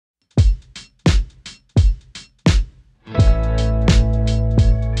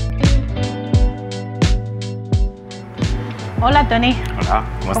Hola, Tony. Hola,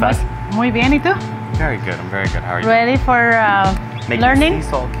 ¿cómo estás? Muy bien, ¿y tú? Very good, I'm very good. How are you? Ready for Making learning? sea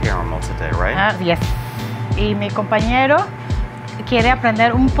salt caramel today, right? Yes. Y mi compañero quiere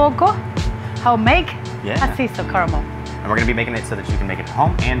aprender un poco how to make a sea salt caramel. And we're going to be making it so that you can make it at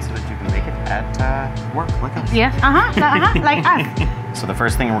home and so that you can make it at work like us. Yes, like us. So the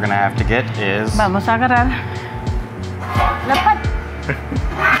first thing we're going to have to get is... Vamos a agarrar la pata.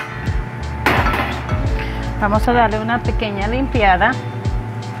 Vamos a darle una pequeña limpiada.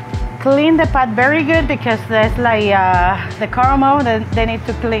 Clean the pot very good because there's like the caramel, they need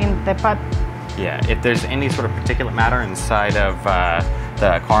to clean the pot. Yeah, if there's any sort of particulate matter inside of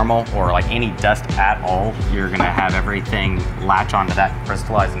the caramel or like any dust at all, you're gonna have everything latch onto that and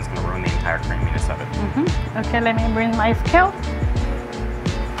crystallize, and it's gonna ruin the entire creaminess of it. Okay, let me bring my scale.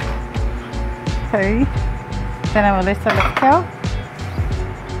 Okay, tenemos listo el scale.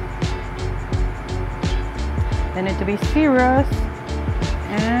 They need to be zeros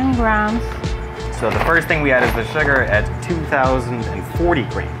and grams. So the first thing we add is the sugar at 2,040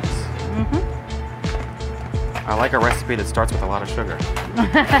 grams. I like a recipe that starts with a lot of sugar.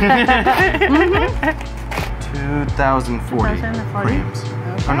 2,040 grams.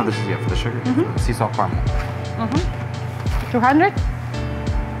 Okay. Oh no, this is for the sugar. Sea salt caramel. 200?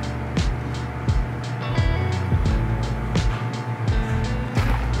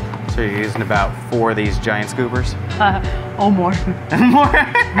 So you're using about 4 of these giant scoopers? Or more. More? A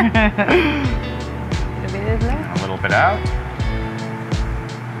A little bit out.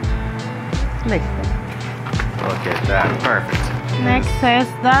 Listo. Look at that, perfect. Next is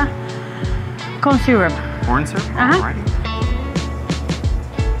the corn syrup. Corn syrup? Alrighty.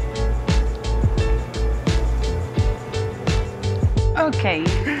 Okay,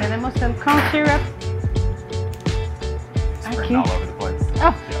 tenemos el corn syrup. Spreading all over the place.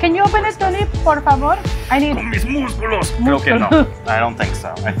 Oh, can you open it, Tony, por favor? I need... Con mis músculos. Okay, no, I don't think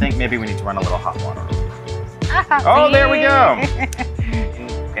so. I think maybe we need to run a little hot water. Oh, there we go.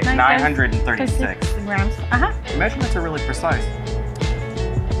 Okay, 936 grams. The measurements are really precise.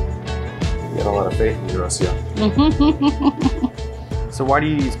 You got a lot of faith in your Russia. So why do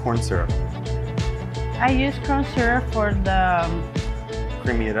you use corn syrup? I use corn syrup for the...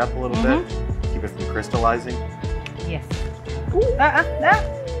 Creaming it up a little bit, keep it from crystallizing. Yes.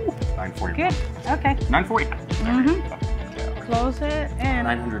 940. Good, okay. 940. Close it and...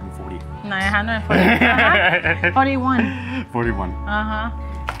 940. 940. 41. 41.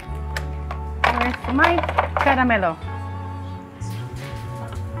 Where's my caramelo?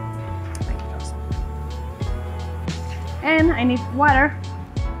 Thank you, Jocelyn. And I need water.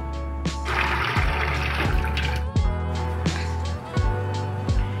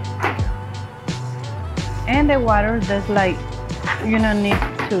 And the water, that's like, you don't need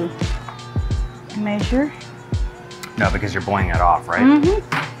to measure. No, because you're boiling it off, right?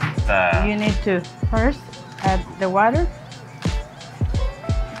 You need to first add the water.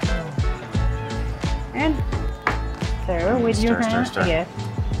 And stir with your hand. Stir. Yes.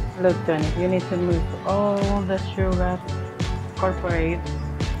 Look, Tony, you need to move all the sugar, incorporate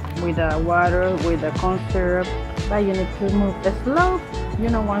with the water, with the corn syrup. But you need to move it slow. You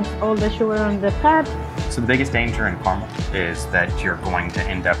don't want all the sugar on the pot. So the biggest danger in caramel is that you're going to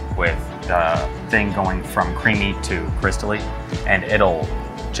end up with the thing going from creamy to crystally, and it'll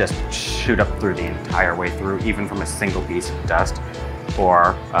just shoot up through the entire way through, even from a single piece of dust,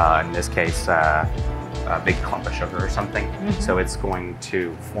 or in this case, a big clump of sugar or something. So it's going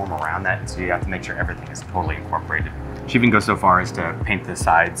to form around that, and so you have to make sure everything is totally incorporated. She even goes so far as to paint the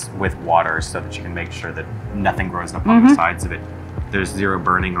sides with water so that you can make sure that nothing grows up on the sides of it. There's zero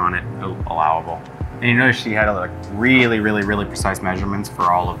burning on it, allowable. And you notice she had like really precise measurements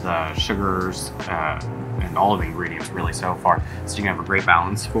for all of the sugars and all of the ingredients really so far. So you can have a great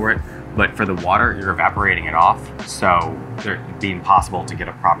balance for it. But for the water, you're evaporating it off, so it'd be impossible to get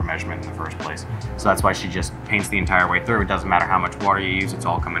a proper measurement in the first place. So that's why she just paints the entire way through. It doesn't matter how much water you use, it's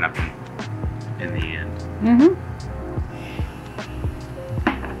all coming up in the end.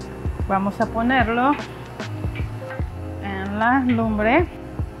 Vamos a ponerlo en la lumbre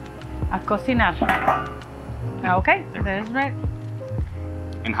a cocinar. Okay, that's right.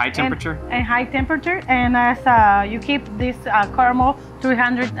 In high temperature? In high temperature, and as you keep this caramel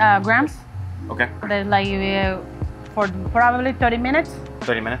 300 grams. Okay. That's like for probably 30 minutes.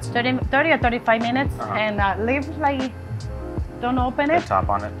 30 minutes? 30 or 35 minutes, and leave like, don't open it. The top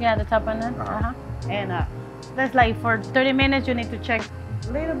on it? Yeah, the top on it. And that's like for 30 minutes you need to check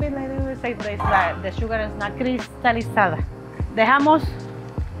a little bit, say the sugar is not cristalizada. Dejamos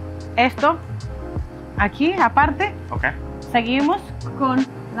esto aquí aparte. Okay. Seguimos con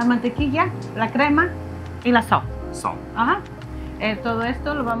la mantequilla, la crema y la sal. salt. Ajá. Todo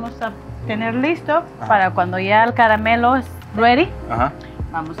esto lo vamos a tener listo para cuando ya el caramelo es ready. Ajá.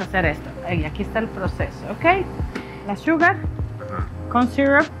 Vamos a hacer esto. Y aquí está el proceso, ¿ok? La sugar, corn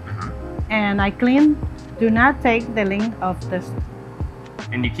syrup, and I clean. Do not take the lid of this.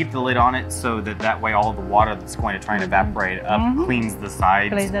 And you keep the lid on it so that way all the water that's going to try and evaporate up cleans the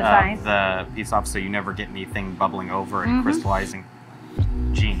sides Cleans the of sides. the piece off so you never get anything bubbling over and crystallizing.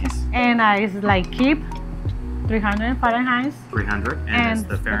 Genius. And I keep 300 Fahrenheit. 300, and it's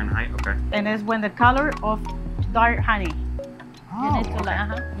the Fahrenheit, okay. And it's when the color of dark honey. Oh,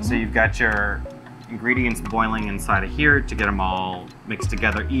 okay. So you've got your ingredients boiling inside of here to get them all mixed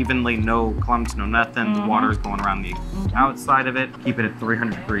together evenly, no clumps, no nothing. The water is going around the outside of it. Keep it at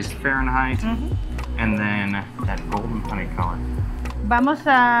 300 degrees Fahrenheit. And then that golden honey color.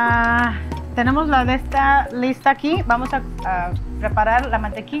 Tenemos la de esta lista aquí. Vamos a preparar la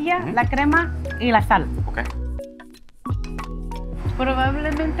mantequilla, la crema y la sal. Okay.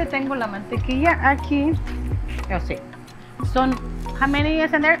 Probablemente tengo la mantequilla aquí. Oh, sí. Son, how many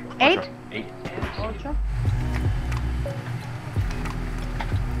is in there? 8? 8. 8.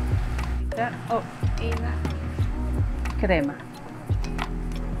 Oh, y la crema.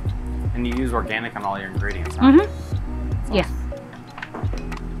 And you use organic on all your ingredients, huh? Yes.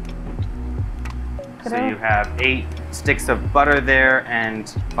 So you have 8 sticks of butter there and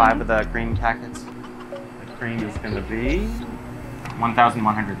 5 of the cream packets. The cream is going to be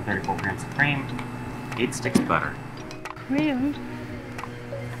 1,134 grams of cream, 8 sticks of butter. Really?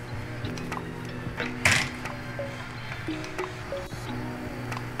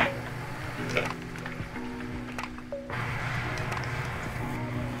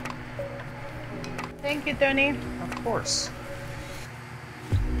 Thank you, Tony. Of course.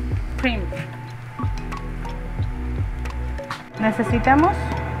 Cream. Necesitamos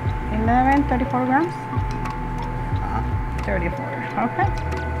 34 grams. 34, okay.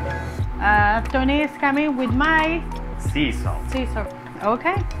 Tony is coming with my Sea salt. sea salt,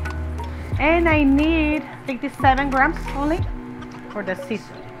 okay. And I need 57 grams only for the sea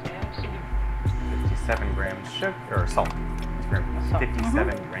salt. 57 grams sugar, or salt.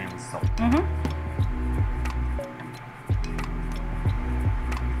 57 grams salt.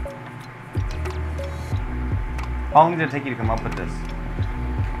 How long did it take you to come up with this?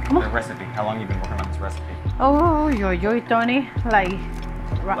 The recipe. How long have you been working on this recipe? Oh, yo, Tony, like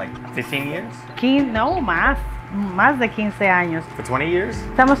 15 years? No, más de 15 años. For 20 years?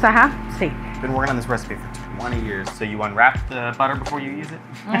 Estamos, sí. Been working on this recipe for 20 years. So you unwrap the butter before you use it?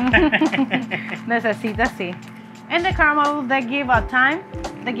 Necesita, sí. And the caramel, they give a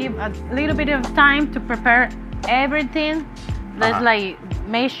little bit of time to prepare everything. Let's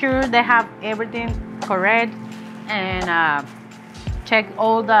make sure they have everything correct and check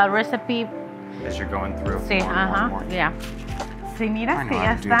all the recipe. As you're going through. Sí, more and more. yeah. Si miras I know que how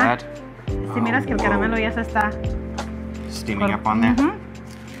ya to do está, that. si miras que el caramelo ya se está steaming up on there.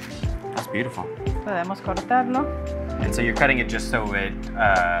 That's beautiful. Podemos cortarlo. And so you're cutting it just so it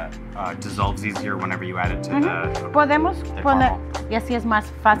dissolves easier whenever you add it to the Podemos poner, caramel. y así es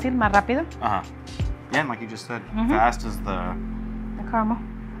más fácil, más rápido. Yeah, and like you just said, fast as the caramel.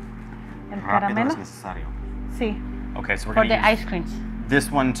 El rápido caramelo. es necesario. Sí. Okay, so we're For going to the use ice creams. this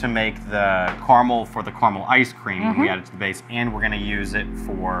one to make the caramel for the caramel ice cream when we add it to the base, and we're going to use it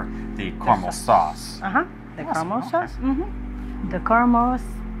for the caramel sauce. The caramel sauce. The caramel is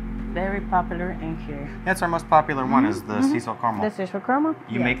very popular in here. That's our most popular one is the sea salt caramel. This is for caramel.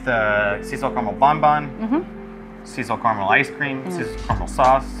 You make the sea salt caramel bonbon, sea salt caramel ice cream, sea salt caramel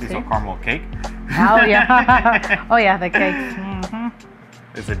sauce, sea salt caramel cake. Oh yeah. Oh yeah, the cakes.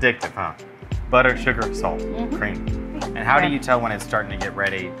 It's addictive, huh? Butter, sugar, salt, cream. And how do you tell when it's starting to get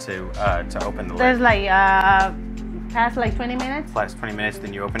ready to open the There's lid? past 20 minutes. Last 20 minutes,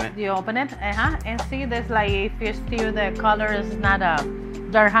 then you open it? You open it, and see there's if you still the color is not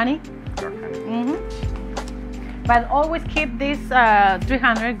dark honey. Dark honey. But always keep this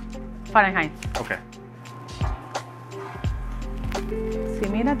 300 Fahrenheit. Okay. ¿Sí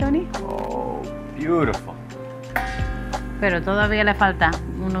mira, Tony? Oh, beautiful. Pero todavía le falta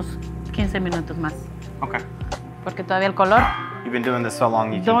unos 15 minutos más. Okay. Porque todavía el color. You've been doing this so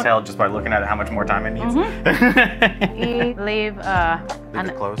long, you can tell just by looking at it how much more time it needs. Y leave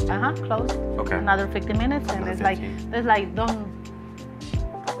it closed? Closed. Okay. Another 50 minutes, and Another it's 15. Don't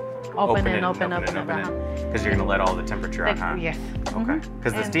open it. Because you're going to let all the temperature out, huh? Yes. Okay.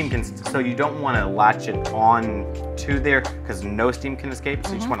 Because the steam can, so you don't want to latch it on to there because no steam can escape.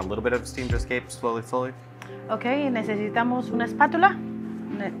 So you just want a little bit of steam to escape slowly. Okay, necesitamos una espátula.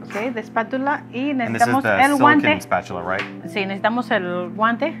 Okay, de espátula y And this is necesitamos the el silicon guante. spatula, right? Sí, necesitamos el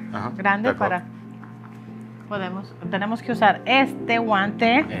guante grande That para. Tenemos que usar este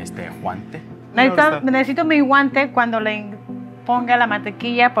guante. Este guante. Necesito mi guante cuando le ponga la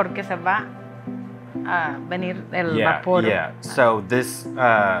mantequilla porque se va a venir el vapor. Yeah. So this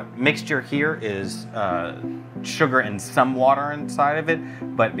mixture here is sugar and some water inside of it,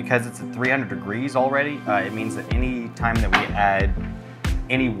 but because it's at 300 degrees already, it means that any time that we add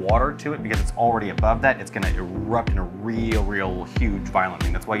any water to it, because it's already above that, it's going to erupt in a real huge violent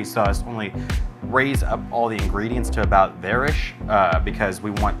thing. That's why you saw us only raise up all the ingredients to about there-ish, because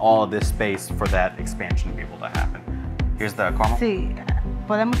we want all of this space for that expansion to be able to happen. Here's the caramel. Sí,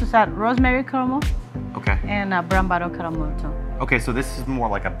 podemos usar rosemary caramel. Okay. And brown butter caramel too. Okay, so this is more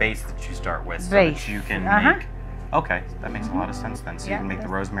like a base that you start with, so base. that you can make. Okay, that makes a lot of sense then. So you can make the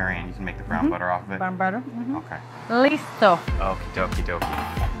rosemary and you can make the brown butter off of it. Brown butter. Okay. Listo. Okie dokie.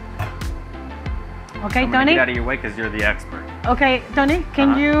 Okay, I'm Tony. Get out of your way because you're the expert. Okay, Tony,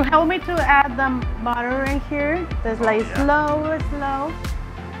 can you help me to add the butter in here? Just like slow. And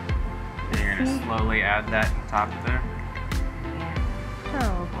you're gonna slowly add that on top there.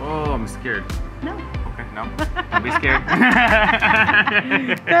 So. Oh, I'm scared. No. Okay, no. Don't be scared.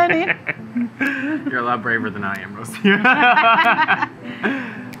 Tony. You're a lot braver than I am, Rosie.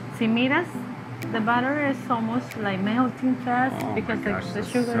 Si miras, the butter is almost like melting fast because the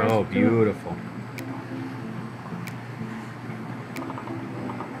sugar is so beautiful.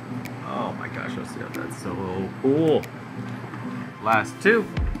 Oh my gosh, Rosie, that's so cool. Last two.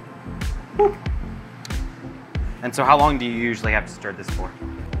 Woo. And so how long do you usually have to stir this for?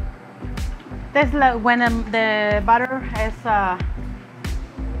 That's like when the butter has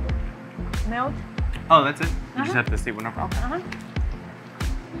melt. Oh, that's it? You just have to see when I'm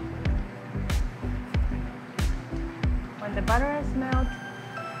When the butter is melt,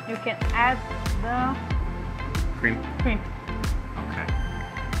 you can add the cream. Okay.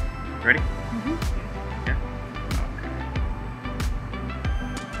 Ready? Yeah. Okay.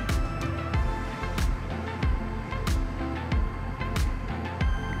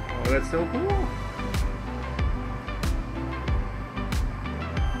 Oh, that's so cool.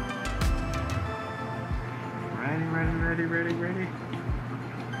 Ready.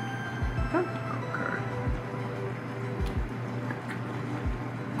 Okay.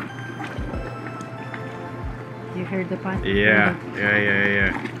 You heard the pot? Yeah.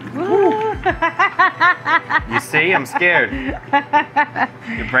 You see, I'm scared.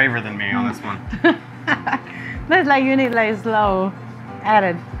 You're braver than me on this one. That's like you need like slow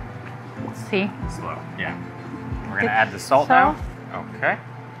added. See? Slow, yeah. We're gonna add the salt now. Okay.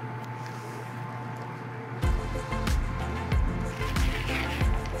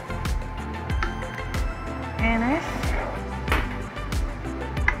 And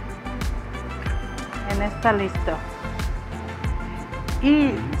está listo.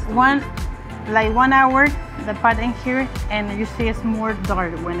 Y 1 hour the pot in here, and you see it's more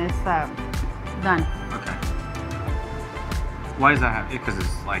dark when it's done. Okay. Why does that happen? Because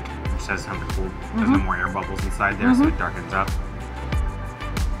it's like it says something cool. There's no more air bubbles inside there, so it darkens up.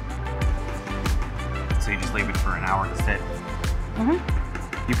 So you just leave it for an hour to sit.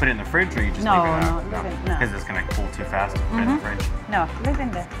 You put it in the fridge, or you just leave it out? No, because it's gonna cool too fast to put it in the fridge. No, leave it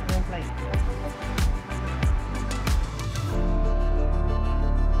in there. Like.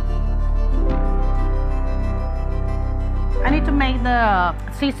 I need to make the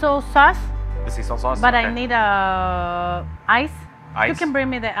sea salt sauce. The sea salt sauce? But I need ice. Ice? You can bring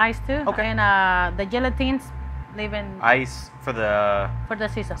me the ice too. Okay. And the gelatines, leave in. Ice for the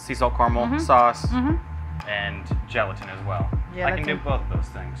sea salt. Sea salt caramel sauce. And gelatin as well. Gelatin. I can do both those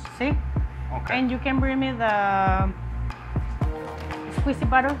things. See? Okay. And you can bring me the squeezy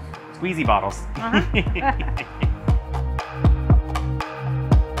bottles. Squeezy bottles.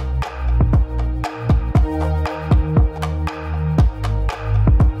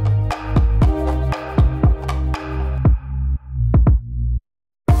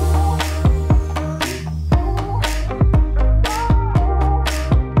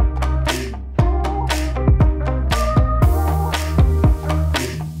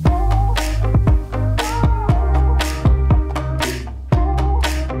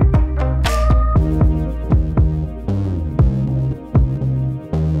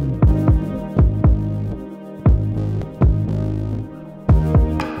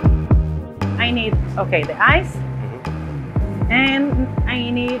 Okay, the ice, and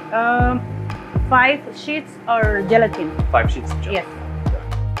I need 5 sheets or gelatin. 5 sheets of gelatin.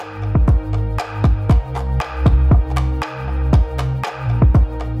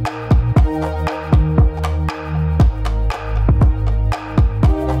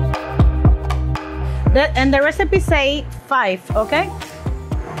 Yes. And the recipe say 5, okay?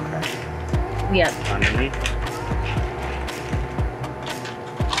 Okay. Yes. Underneath.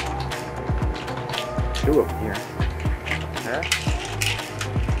 2 of here. Okay.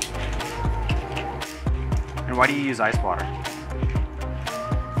 And why do you use ice water?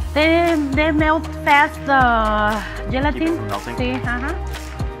 They melt fast the gelatin. Keep it from melting? See,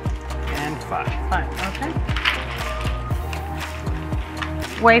 And 5. Fine, okay.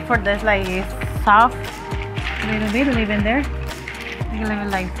 Wait for this like soft a little bit, leave it there. Leave it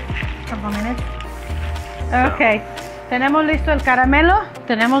like a couple minutes. Okay. Tenemos listo el caramelo,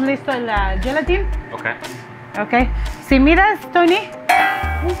 tenemos listo el gelatin. Okay. Okay. Si miras, Tony,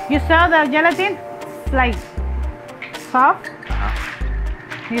 you saw the gelatin? It's like soft.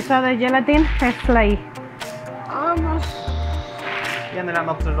 You saw the gelatin? It's like almost. Yeah, and they're not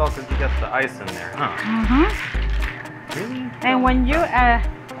melted at all because you got the ice in there, huh? Really? And when you add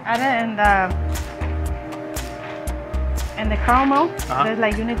it in the caramel, there's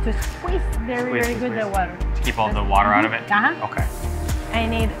like you need to squeeze very good the water. To keep all the water out of it? Okay. I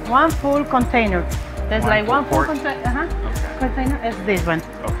need 1 full container. There's like one full container. Container is this one.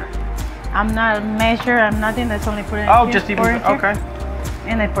 Okay. I'm not measure. I'm nothing. That's only put it in Oh, here, just even, okay.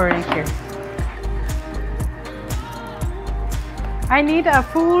 And I put it in here. I need a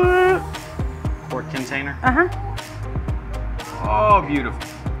full Quart container? Oh, beautiful.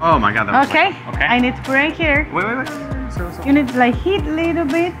 Oh my God, that was okay. Okay. I need to put it in here. Wait. You need to like heat a little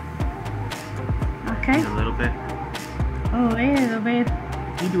bit. Okay. A little bit. A little bit.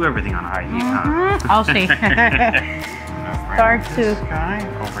 You do everything on high heat, huh? I'll see. Start to. This guy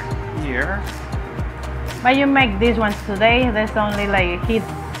over here. But you make these ones today. There's only like heat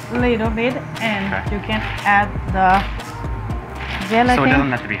a little bit, and you can add the gelatin. So it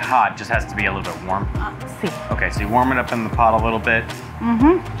doesn't have to be hot, just has to be a little bit warm. See. Okay, so you warm it up in the pot a little bit.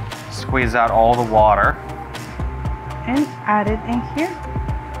 Squeeze out all the water. And add it in here.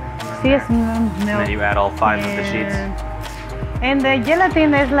 See, it's milk. And then you add all 5 of the sheets. And the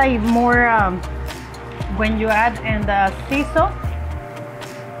gelatin is like more when you add in the siso.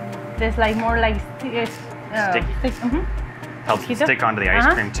 There's like more like Sticky. Helps it Sticky. stick onto the ice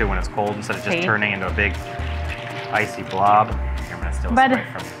cream too when it's cold instead of just turning into a big icy blob. Here, I'm gonna steal this away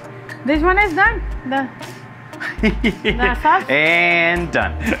from you. This one is done. The sauce. And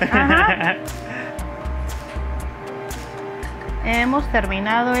done. Hemos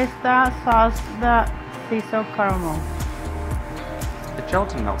terminado esta sauce de siso caramel. The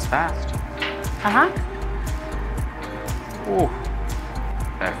gelatin melts fast. Ooh.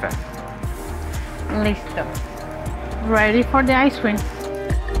 Perfect. Listo. Ready for the ice cream.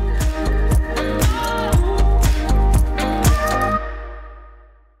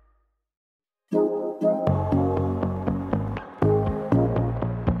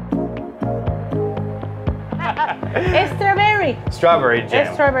 Strawberry. Strawberry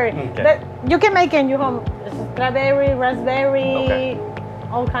jam. Strawberry. Okay. You can make in your home. Strawberry, raspberry,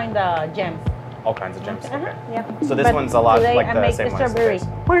 all kind of jams. All kinds of jams. Okay. Yeah. So this one's a lot like I the make same the one as strawberry. the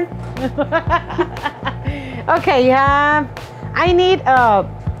Okay. I need a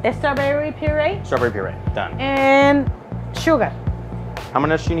strawberry puree. Strawberry puree. Done. And sugar. How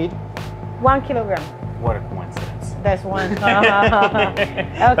much does she need? 1 kilogram. What a coincidence. That's one. Okay.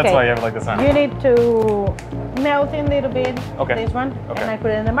 That's why you have it like this, huh? You need to melt in a little bit. Okay. This one. Okay. And I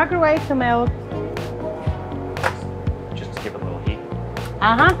put it in the microwave to melt. Just to give it a little heat.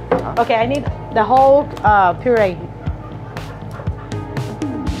 Okay, I need the whole puree.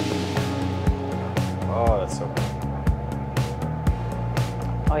 Oh, that's so good.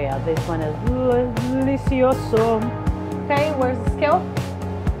 Oh yeah, this one is delicioso. Okay, where's the scale?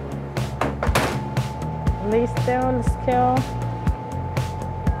 Listo, the scale.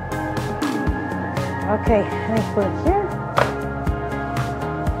 Okay, let's put it here.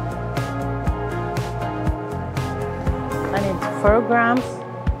 I need 4 grams.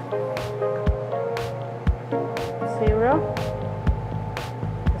 0.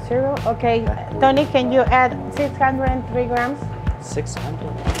 Okay, Tony, can you add 603 grams?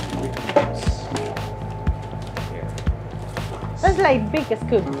 603 grams. Here. That's like big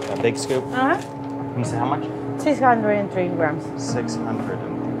scoop. A big scoop. Let me see how much? 603 grams. 600.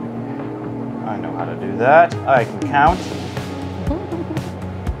 I know how to do that. I can count.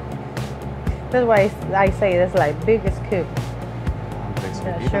 That's why I say it's like big scoop. Big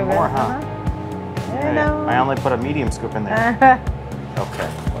scoop. Even Sugar. more, huh? I know. I only put a medium scoop in there. Okay,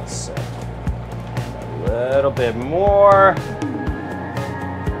 let's see. And a little bit more.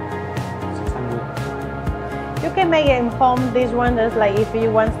 600. You can make it in home. This one is like if you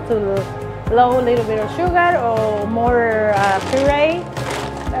want to low a little bit of sugar or more puree.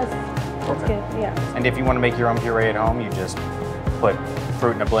 That's good. Yeah. And if you want to make your own puree at home, you just put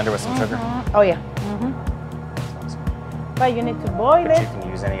fruit in a blender with some sugar. Oh yeah. but you need to boil But it. you can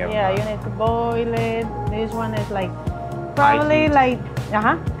use any of them. Yeah, you need to boil it. This one is like probably heat. like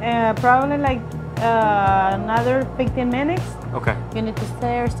probably like another 15 minutes. Okay. You need to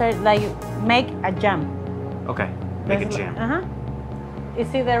stir, like make a jam. Okay. Make a There's jam. You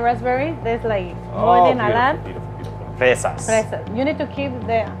see the raspberry? There's like Oh, boiling a beautiful, lot. beautiful, beautiful. Fresas. You need to keep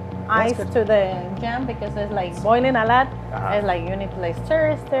the ice good. to the jam because it's like boiling a lot. It's like you need to like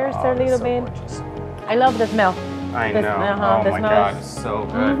stir a Oh, little so bit. gorgeous. I love the smell. I The- know. uh-huh, Oh the my smell God, is- it's so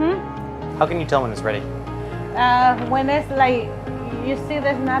good. How can you tell when it's ready? When it's like you see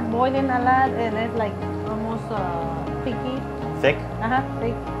there's not boiling a lot and it's like almost thicky. Thick?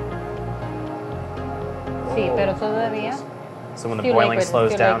 Thick. Sí, pero todavía. So when the Still boiling liquid,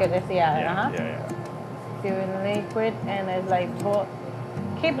 slows still down. liquid, yeah, Yeah. Still liquid and it's like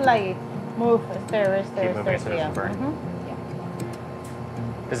keep like move, stir, Keep moving so it doesn't burn. Yeah.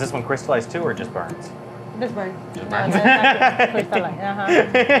 Does this one crystallize too or just burns? This burn. Just No, burns. no, it's not crystalline.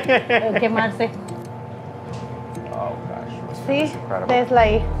 Quemarse. Oh gosh, this See, is incredible. there's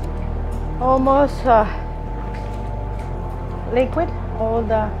like almost liquid, all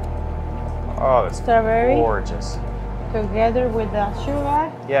the Oh, it's strawberry. gorgeous. together with the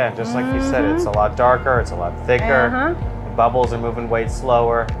sugar. Yeah, just like you said, it's a lot darker, it's a lot thicker. The bubbles are moving way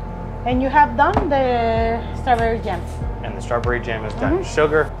slower. And you have done the strawberry jam. And the strawberry jam is done.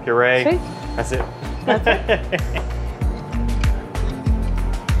 Sugar, puree, See? that's it. That's it.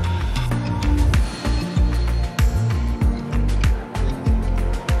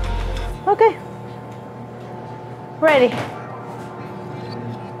 Okay. Ready.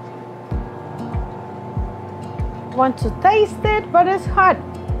 Want to taste it, but it's hot.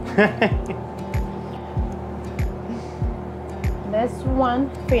 This one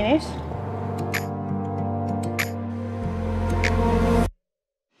finished.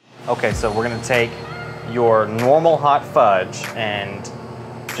 Okay, so we're gonna take your normal hot fudge and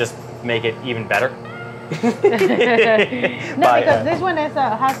just make it even better. No, because this one is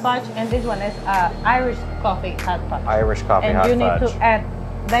a hot fudge and this one is Irish coffee hot fudge. Irish coffee and hot you fudge. need to add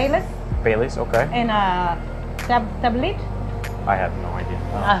Baileys Baileys, okay. and a tablet. I have no idea.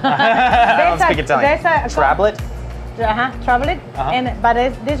 I don't speak Italian. There's a Trablet? tablet, but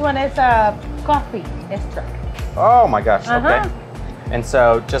this one is a coffee extract. Oh my gosh, okay. And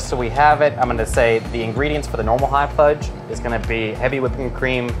so just so we have it, I'm gonna say the ingredients for the normal hot fudge is gonna be heavy whipping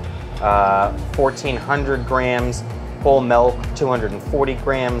cream, 1,400 grams, whole milk, 240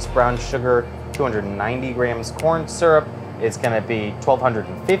 grams, brown sugar, 290 grams, corn syrup is gonna be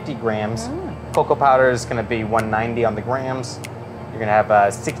 1,250 grams, cocoa powder is gonna be 190 on the grams. You're gonna have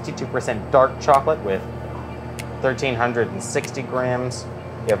 62% dark chocolate with 1,360 grams.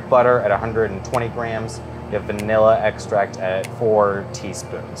 You have butter at 120 grams. You have vanilla extract at 4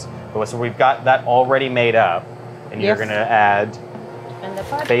 teaspoons. So we've got that already made up, and you're gonna add And the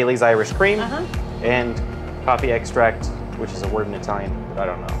fudge. Bailey's Irish cream and coffee extract, which is a word in Italian, but I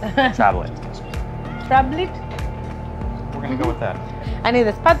don't know. Tablet. Tablet. We're gonna go with that. I need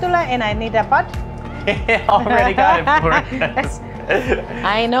a spatula and I need a pot. Already got it for us.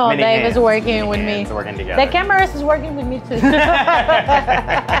 I know, Many Dave hands, is working many with me. hands working together. The camera is working with me too.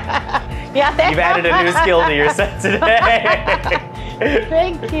 Yeah, You've added a new skill to your set today.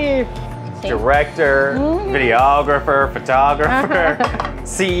 Thank you. Director, videographer, photographer,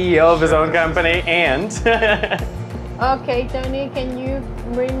 CEO of his own company, and Okay, Tony, can you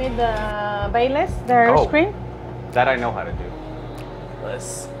bring me the Baileys, the Irish cream? that I know how to do. Let's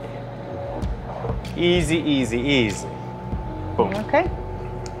see. Easy, easy, easy. Boom. Okay.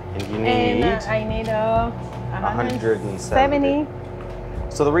 And you And need I need 170.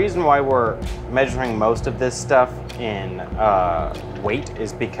 So the reason why we're measuring most of this stuff in weight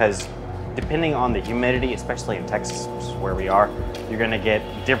is because depending on the humidity, especially in Texas, which is where we are, you're gonna get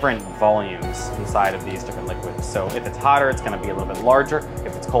different volumes inside of these different liquids. So if it's hotter, it's gonna be a little bit larger.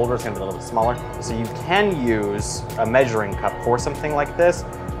 If it's colder, it's gonna be a little bit smaller. So you can use a measuring cup for something like this,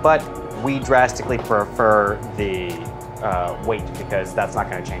 but we drastically prefer the weight because that's not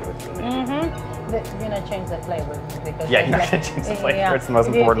gonna change with humidity. You're gonna change the flavor because Yeah, you're not gonna change the flavor. It's the most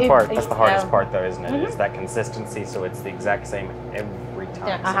important part. That's the hardest part though, isn't it? It's that consistency, so it's the exact same every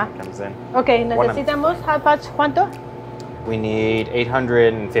time something comes in. Okay, necesitamos hot fudge, ¿cuánto? We need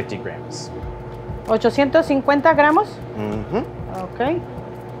 850 grams. 850 gramos. Okay.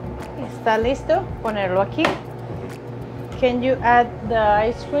 Está listo. Ponerlo aquí. Can you add the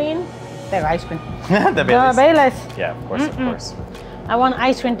ice cream? The ice cream. The Baileys. The Baileys. Yeah, of course, of course. I want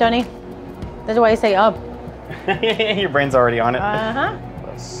ice cream, Tony. That's why I say up. Your brain's already on it.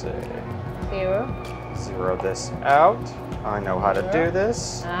 Let's see. 0. Zero this out. I know how to do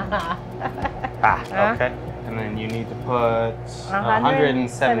this. Okay. And then you need to put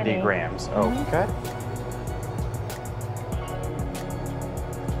 170 grams. Okay.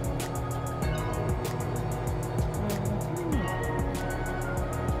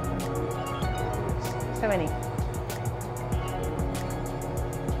 70.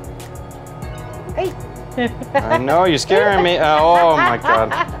 Hey. I know, you're scaring me. Oh my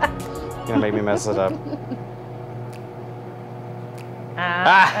God. You're gonna make me mess it up.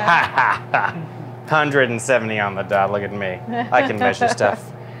 170 on the dot, look at me. I can measure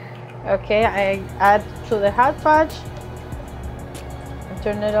stuff. Okay, I add to the hot fudge. And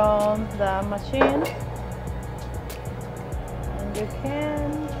turn it on the machine. And you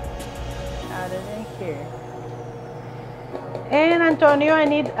can add it in here. And Antonio, I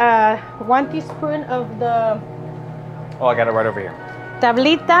need 1 teaspoon of the Oh, I got it right over here.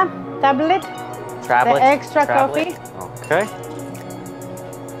 tablet, Trablet? the extra Trablet? coffee. Okay.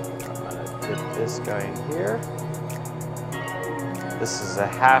 I'm gonna dip this guy in here. This is a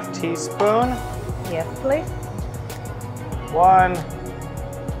half teaspoon. Yes, please. 1.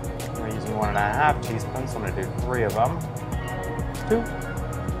 We're using 1.5 teaspoons, so I'm gonna do 3 of them. 2.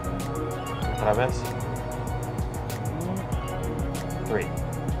 Otra vez. 3.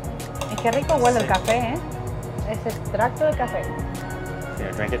 Y qué rico huele el café, ¿eh? Es extracto de café. You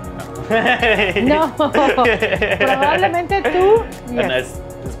gonna drink it? No. Probablemente tú. And it's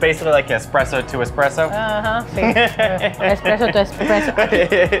basically like espresso to espresso. Ajá, sí. Espresso to espresso.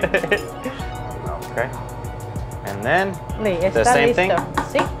 Okay. And then Está the same listo. thing.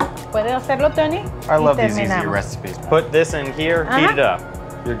 Sí. ¿Puedes hacerlo, Tony? I love Y these easy terminamos. recipes. Put this in here, heat it up.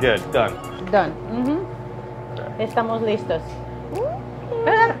 You're good. Done. Done. Estamos listos.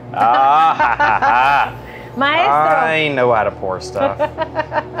 Ah, Maestro. I know how to pour stuff.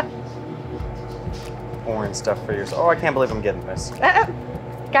 Pouring stuff for yourself. Oh, I can't believe I'm getting this.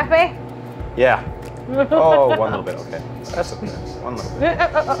 Café. Yeah. Oh, one little bit. Okay. That's okay. One little bit.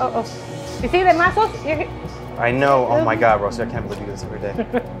 You see the muscles? I know. Oh my God, Rosie, I can't believe you do this every day.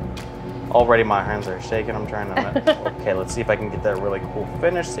 Already my hands are shaking. I'm trying to. Okay, let's see if I can get that really cool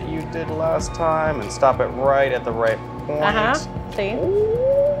finish that you did last time and stop it right at the right point. Ajá. Sí.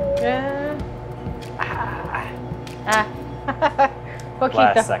 Poquito.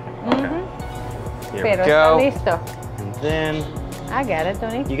 Last second. Okay. Here Pero we go. está listo. And then. I got it,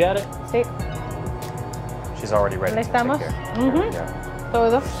 Tony. You got it? Sí. She's already ready ¿Le to estamos? take care. There we go.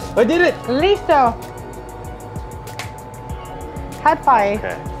 Todo. I did it! Listo. Hot pie.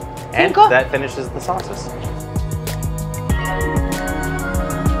 Okay. And 5. that finishes the sauces.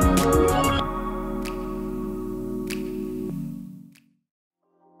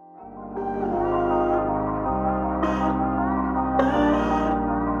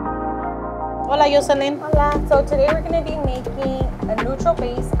 Hola, Jocelyn. Hola. So today we're going to be making a neutral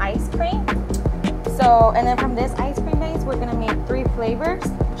base ice cream. So, and then from this ice cream base, we're going to make 3 flavors,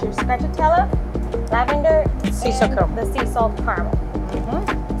 which is stracciatella, lavender, Sea salt caramel. the sea salt caramel.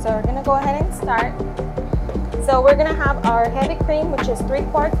 So we're going to go ahead and start. So we're going to have our heavy cream, which is 3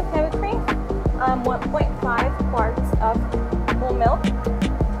 quarts of heavy cream, 1.5 quarts of whole milk,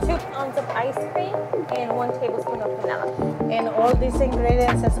 2 pounds of ice cream, and 1 tablespoon of vanilla. And all these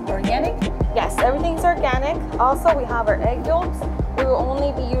ingredients is organic? Yes, everything's organic. Also, we have our egg yolks. We will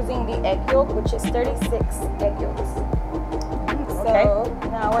only be using the egg yolk, which is 36 egg yolks. Okay. So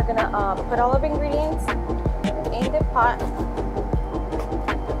now we're gonna put all of the ingredients in the pot.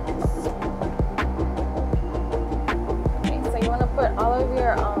 Okay, so you want to put all of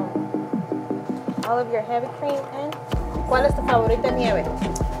your heavy cream in. ¿Cuál es tu favorita nieve?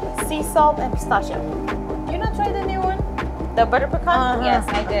 Sea salt and pistachio. You not tried the new one? The butter pecan? Yes,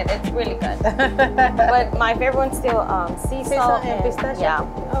 I did. It's really good. But my favorite one's still sea salt and pistachio? Yeah.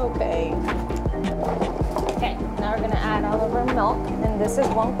 Okay. Okay, now we're gonna add all of our milk, and this is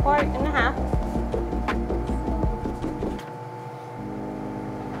 1.5 quarts.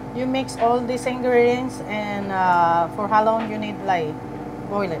 You mix all these ingredients and for how long you need like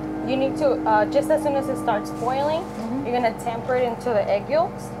boil it? You need to, just as soon as it starts boiling, you're gonna temper it into the egg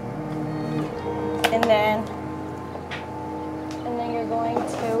yolks. And then you're going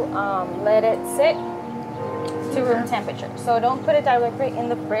to let it sit to room temperature. So don't put it directly in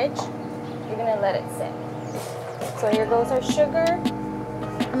the fridge. You're gonna let it sit. So here goes our sugar.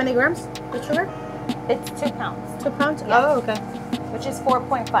 How many grams? The sugar? It's 2 pounds, 2 pounds? Yeah. Oh, okay. which is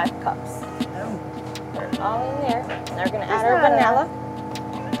 4.5 cups. Oh. They're all in there. Now we're gonna add That's our not vanilla.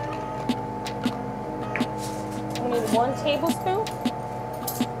 We need 1 tablespoon.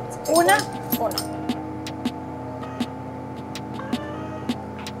 Una.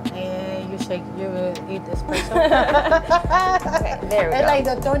 You shake, you eat espresso. Okay, there we I go. like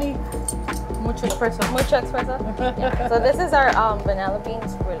the Tony Mucho espresso. Mucho espresso. Yeah. So this is our vanilla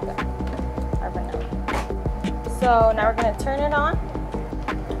beans, really good. Our vanilla. So now we're gonna turn it on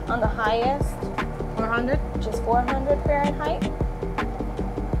the highest. 400. Which is 400 Fahrenheit.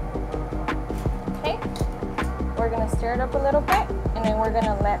 Okay. We're gonna stir it up a little bit, and then we're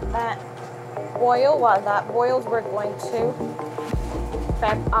gonna let that boil. While that boils, we're going to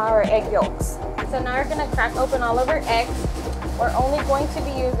crack our egg yolks. So now we're gonna crack open all of our eggs. We're only going to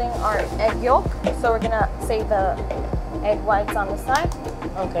be using our egg yolk, so we're gonna save the egg whites on the side.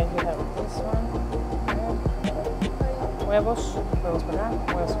 Okay, you have this one. Huevos. Huevos para acá.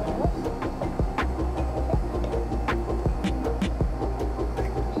 Huevos para acá.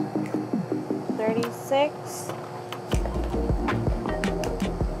 36.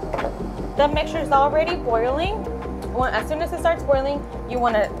 The mixture is already boiling. As soon as it starts boiling, you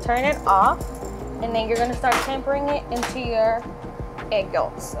want to turn it off, and then you're going to start tempering it into your egg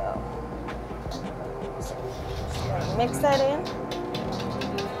yolks. So mix that in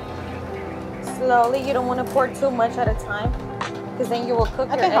slowly. You don't want to pour too much at a time, because then you will cook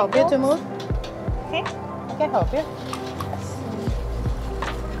your egg yolks. I can help you to move. Okay, I can help you.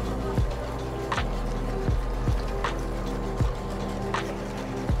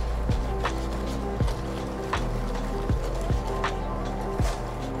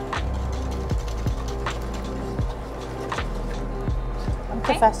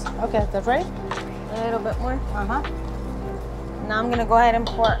 Okay. Fast. Okay, that's right. A little bit more. Uh-huh. Now I'm gonna go ahead and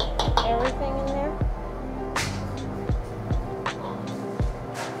pour everything in there.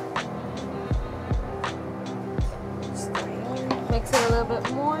 Mix it a little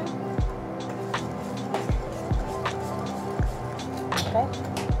bit more. Okay.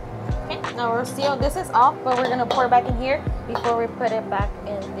 Okay, now we're still, this is off, but we're gonna pour back in here before we put it back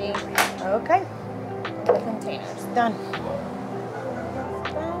in the containers. Done.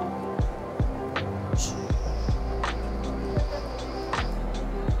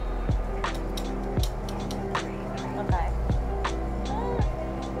 Okay.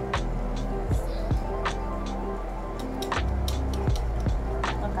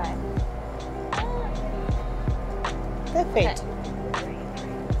 Okay. Perfect.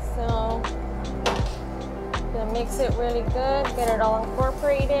 So, gonna mix it really good, get it all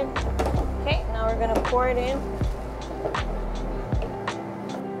incorporated. Okay, now we're gonna pour it in.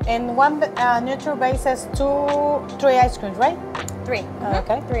 And one neutral base has 3 ice creams, right? 3.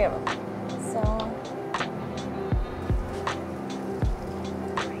 Okay. 3 of them.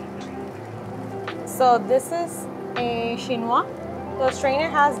 So this is a chinois. The strainer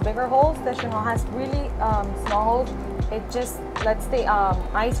has bigger holes. The chinois has really small holes. It just lets the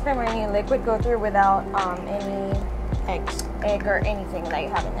ice cream or any liquid go through without any egg or anything that you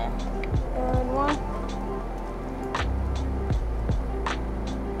have in there. Third one.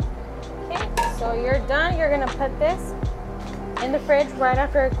 Okay, so you're done. You're gonna put this in the fridge right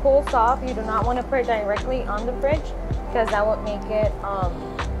after it cools off. You do not want to put it directly on the fridge, because that would make it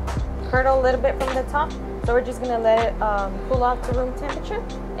curdle a little bit from the top. So we're just gonna let it cool off to room temperature,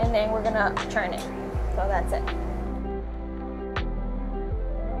 and then we're gonna churn it. So that's it.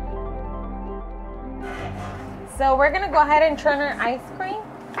 So we're gonna go ahead and churn our ice cream.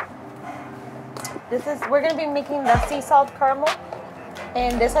 We're gonna be making the sea salt caramel,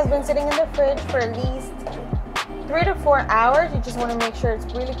 and this has been sitting in the fridge for at least 3 to 4 hours. You just want to make sure it's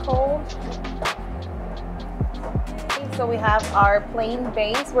really cold. Okay, so we have our plain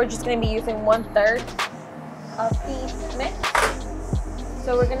base. We're just going to be using 1/3 of the mix.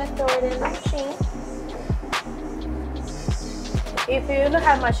 So we're going to throw it in the machine. If you don't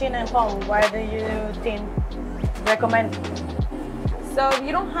have machine at home, why do you recommend? So if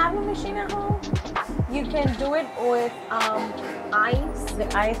you don't have a machine at home, you can do it with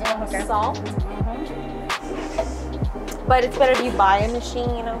ice, and salt. But it's better if you buy a machine,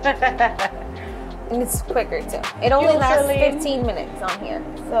 you know. And it's quicker too. It only lasts 15 minutes on here.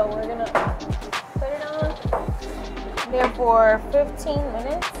 So we're gonna put it on there for 15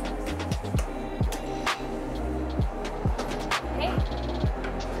 minutes. Okay.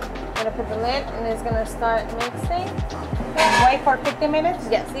 I'm gonna put the lid, and it's gonna start mixing. Wait for 15 minutes?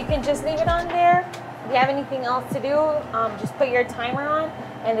 Yes, you can just leave it on there. If you have anything else to do, just put your timer on,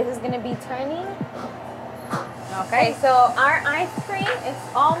 and this is gonna be turning. Okay, so our ice cream is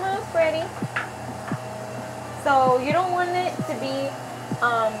almost ready. So you don't want it to be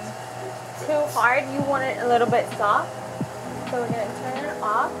too hard. You want it a little bit soft. So we're gonna turn it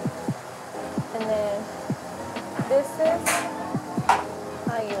off, and then this is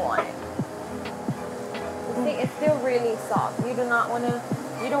how you want it. See, it's still really soft. You don't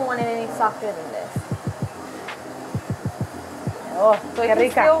want it any softer than this. Oh, So it qué can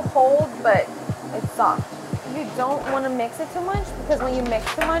rica. still hold, but it's soft. You don't want to mix it too much because when you mix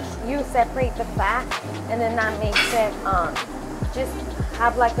too much, you separate the fat, and then that makes it just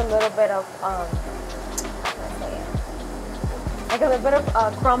have like a little bit of how can I say it? Like a little bit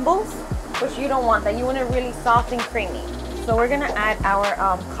of crumbles, which you don't want that. You want it really soft and creamy. So we're gonna add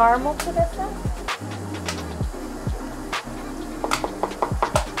our caramel to this one.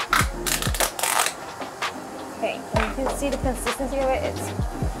 Okay, and you can see the consistency of it. It's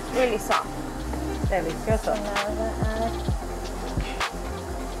really soft. Delicioso. So now we're gonna add.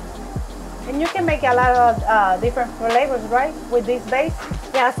 And you can make a lot of different flavors, right? With this base.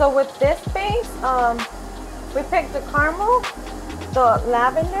 Yeah, so with this base, we picked the caramel, the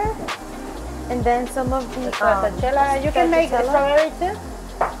lavender, and then some of the Stracciatella. You can make stracciatella. strawberry too.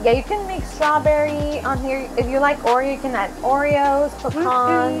 Yeah, you can make strawberry on here. If you like Oreo, you can add Oreos,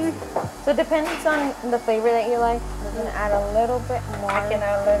 pecans. So it depends on the flavor that you like. We're gonna add a little bit more. I can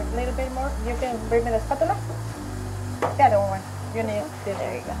add a little bit more. You can bring me the spatula. The other one. You need this.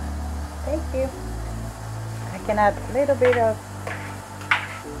 There you go. Thank you. I can add a little bit of.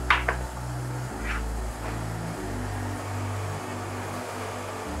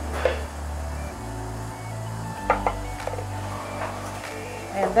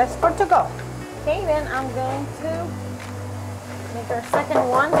 And that's for to go. Okay, then I'm going to make our second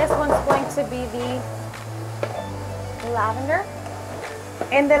one. This one's going to be the lavender.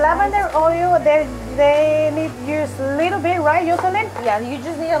 And the lavender oil, they need use a little bit, right, Jocelyn? Yeah, you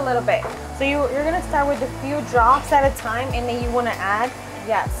just need a little bit. So you're gonna start with a few drops at a time, and then you wanna add,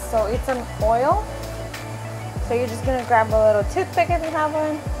 yes, so it's an oil. So you're just gonna grab a little toothpick if you have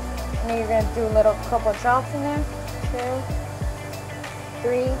one, and then you're gonna do a little couple drops in there. 2,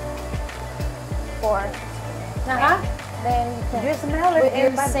 3, 4. Then you can, You smell it. with your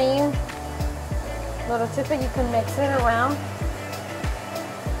everybody. same little toothpick, you can mix it around.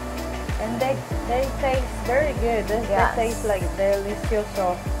 And they taste very good. They Yes. taste like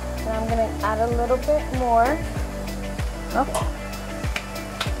delicioso. So I'm gonna add a little bit more. Oh.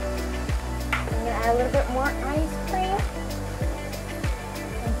 I'm gonna add a little bit more ice cream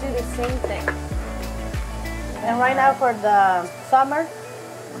and do the same thing. And right now for the summer,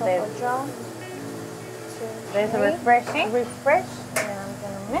 Couple drops. 2, there's a 3. refresh. And then I'm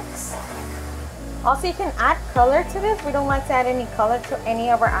gonna mix. Also, you can add color to this. We don't like to add any color to any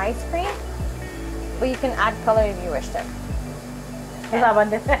of our ice cream, but you can add color if you wish to.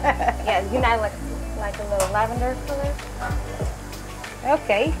 Lavender. Yeah, you can add like a little lavender color.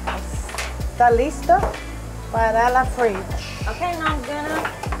 Okay. Está listo para la fridge. Okay, now I'm gonna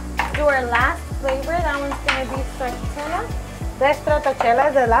do our last flavor. That one's gonna be stracciatella. The stracciatella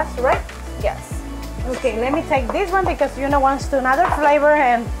is the last, right? Yes. Okay, let me take this one because you know wants to another flavor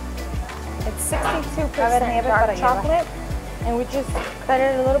and It's 62% para dark llevar. chocolate, and we just cut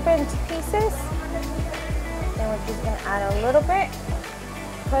it a little bit into pieces. And we're just gonna add a little bit,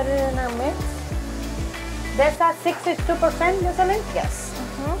 put it in our mix. that's at 62%, Jocelyn? Yes.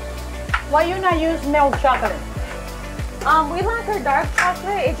 Why you not use milk chocolate? We like our dark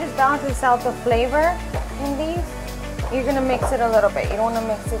chocolate. It just balances out the flavor in these. You're gonna mix it a little bit. You don't wanna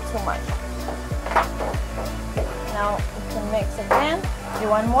mix it too much. Now you can mix again. You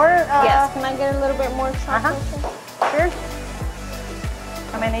want more? Yes. Can I get a little bit more chocolate? Sure.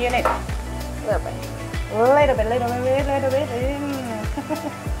 How many you need? A little bit. Little bit.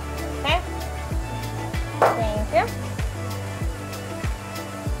 Okay. Thank you.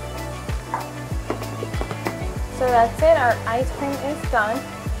 So that's it. Our ice cream is done.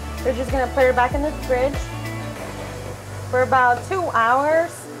 We're just gonna put it back in the fridge for about 2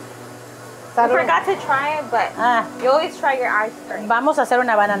 hours. I forgot to try it, but you always try your ice cream. Vamos a hacer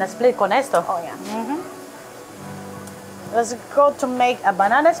una banana split con esto. Oh yeah. Let's go to make a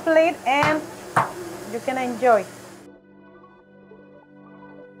banana split and you can enjoy.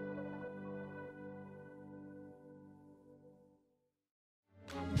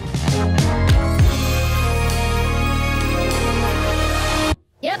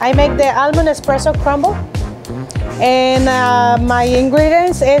 I make the almond espresso crumble, and my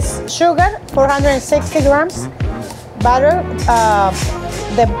ingredients is sugar, 460 grams, butter.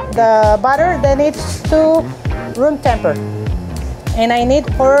 The butter that needs to room temper, and I need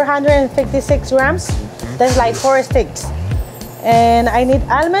 456 grams. That's like 4 sticks, and I need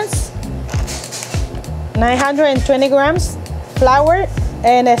almonds, 920 grams, flour,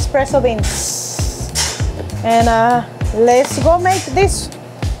 and espresso beans. And let's go make this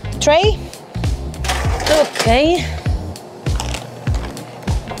tray. Okay,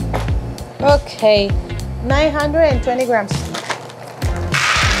 920 grams.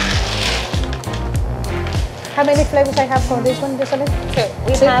 How many flavors I have for this one, Jocelyn? Two.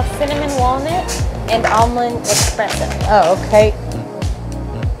 We have cinnamon walnut and almond espresso. Oh, okay.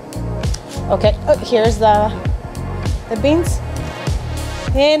 Okay, oh, here's the beans.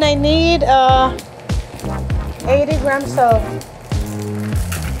 And I need 80 grams of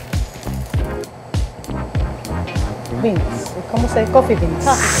beans. ¿Cómo se dice? Coffee beans.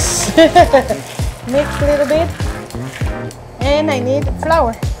 Mix a little bit. And I need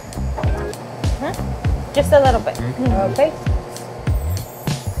flour. Just a little bit. Okay.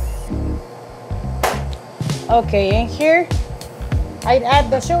 Okay, and here I'd add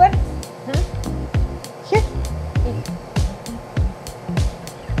the sugar. Here.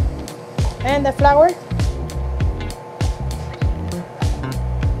 And the flour.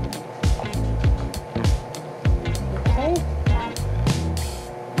 Okay.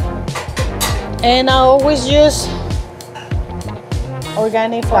 And I always use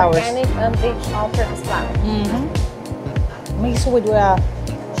organic flours. Organic bleached all-purpose flour. Mix with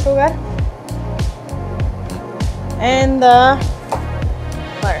sugar and the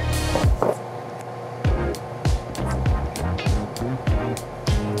Butter.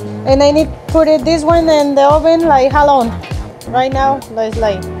 and I need to put this one in the oven like how long? Right now, it's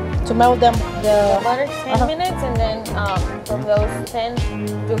like to melt them The butter 10 minutes, and then from those 10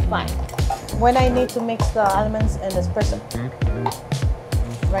 do 5. when I need to mix the almonds and the espresso.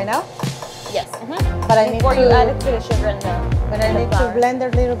 Right now? Yes. But I need Before to you add it to the sugar and the but I need to flour. blend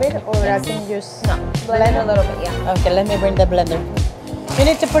it a little bit, or I can use No, blend it a little bit, yeah. Okay, let me bring the blender. You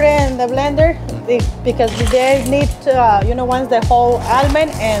need to put it in the blender because they need to, you know, once the whole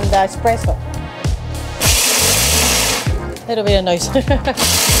almond and the espresso. Little bit of noise.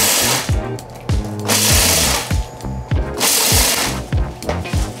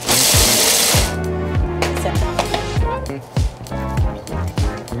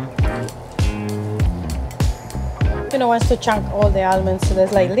 You know, wants to chunk all the almonds, so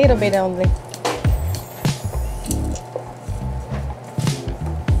there's like a little bit only.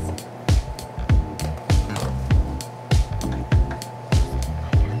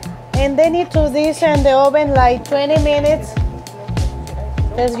 And they need to this in the oven like 20 minutes.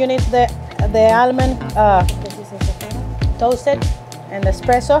 Because you need the almond toasted and the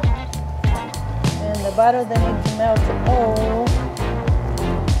espresso. And the butter, they need to melt all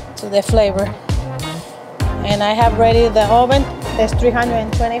to the flavor. And I have ready the oven. There's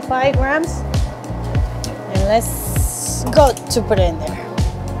 325 grams. And let's go to put it in there.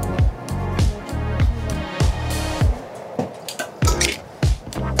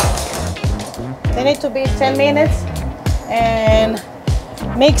 They need to be 10 minutes and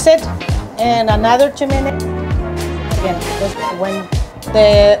mix it, and another 2 minutes. Again, when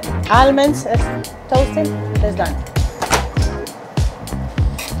the almonds is toasted, it's done.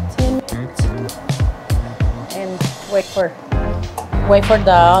 10 minutes. And wait for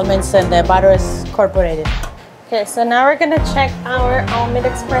the almonds and the butter is incorporated. Okay, so now we're gonna check our almond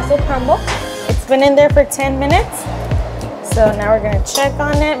espresso crumble. It's been in there for 10 minutes. So now we're gonna check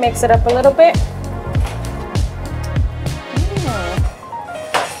on it, mix it up a little bit.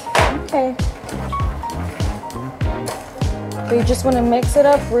 Okay. So you just wanna mix it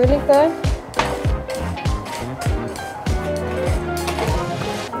up really good.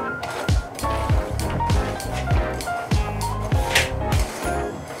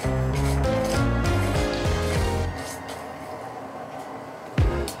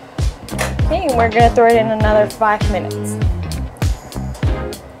 Okay, and we're gonna throw it in another 5 minutes.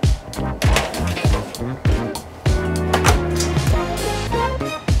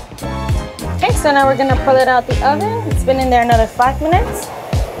 Okay, so now we're gonna pull it out the oven. It's been in there another 5 minutes.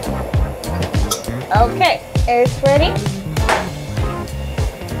 Okay, it's ready.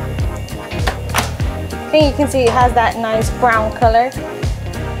 Okay, you can see it has that nice brown color.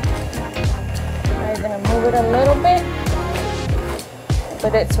 I'm gonna move it a little bit,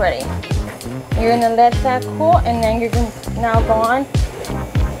 but it's ready. You're gonna let that cool, and then you're gonna now go on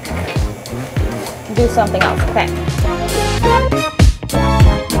and do something else. Okay.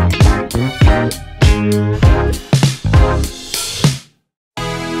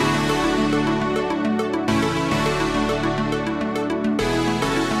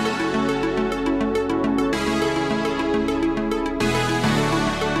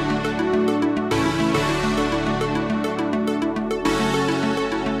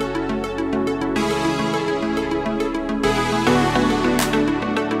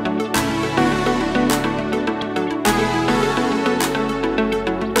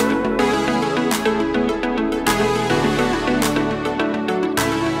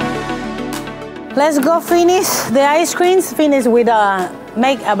 Let's go finish the ice creams. Finish with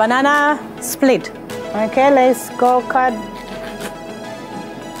make a banana split. Okay, let's go cut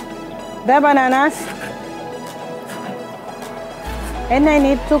the bananas. And I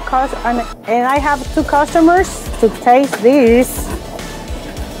need and I have 2 customers to taste these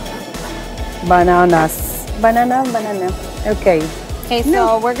bananas. Banana. Okay. Okay,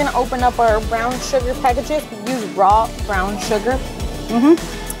 so we're gonna open up our brown sugar packages. We use raw brown sugar.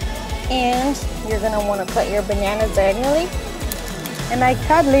 And you're gonna wanna put your bananas diagonally. And I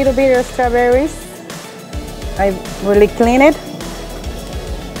cut a little bit of strawberries. I really clean it.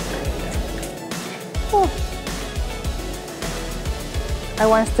 Oh. I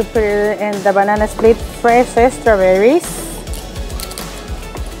want to put it in the banana split fresh strawberries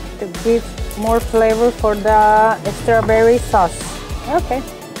to give more flavor for the strawberry sauce. Okay,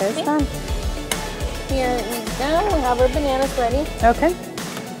 that's done. Here we go. We have our bananas ready. Okay.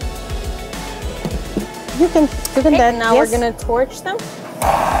 You can Okay, that. now we're gonna torch them.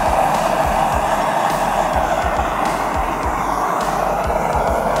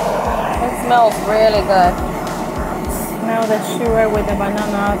 It smells really good. Now the sugar with the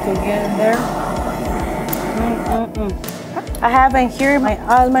banana together. I have in here my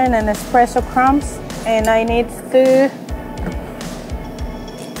almond and espresso crumbs, and I need to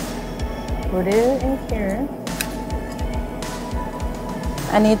put it in here.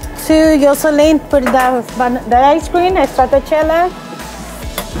 I need to, Jocelyn, put the ice cream, stracciatella,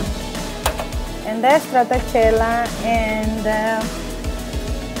 and the stracciatella, and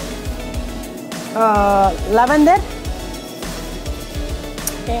lavender.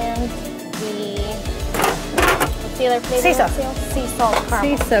 And what's the other flavor? Sea salt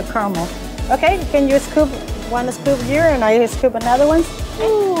caramel. Sea salt caramel. Okay, can you scoop one scoop here and I scoop another one?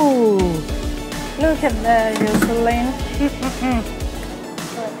 Ooh, look at that, Jocelyn.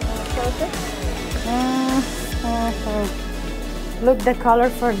 Look the color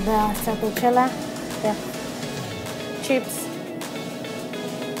for the stracciatella, the chips.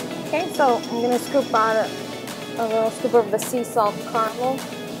 Okay, so I'm gonna scoop out a little scoop of the sea salt caramel.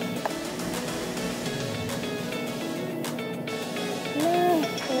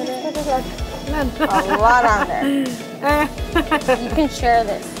 A lot on there. You can share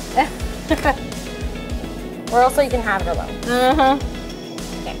this. Or also you can have it alone.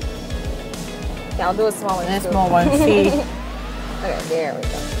 Okay. Okay, I'll do a small one. A small one, see. Okay, there we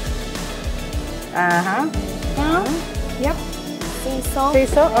go. Yep. Sea salt. Sea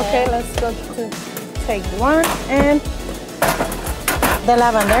salt. Okay, let's go to take one and the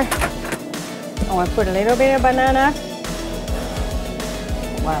lavender. I want to put a little bit of banana.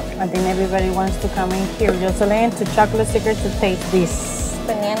 Wow, I think everybody wants to come in here, Jocelyn, to Chocolate Secret to taste this.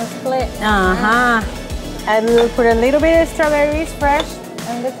 Banana split. I will put a little bit of strawberries fresh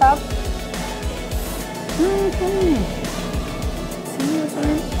on the top. See,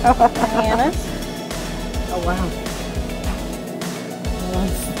 Jocelyn? Bananas. Oh, wow.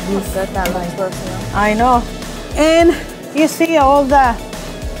 Look good that looks personal. I know. And you see all the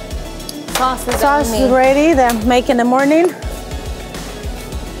Sauce is ready, the make in the morning.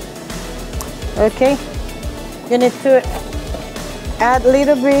 Okay, you need to add a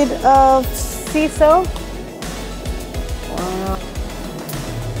little bit of sea salt.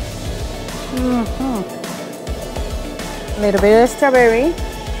 A little bit of strawberry.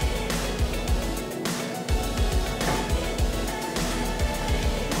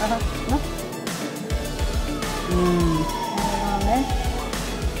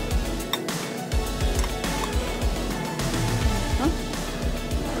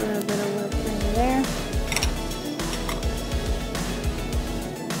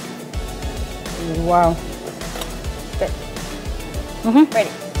 Wow. Good. Ready.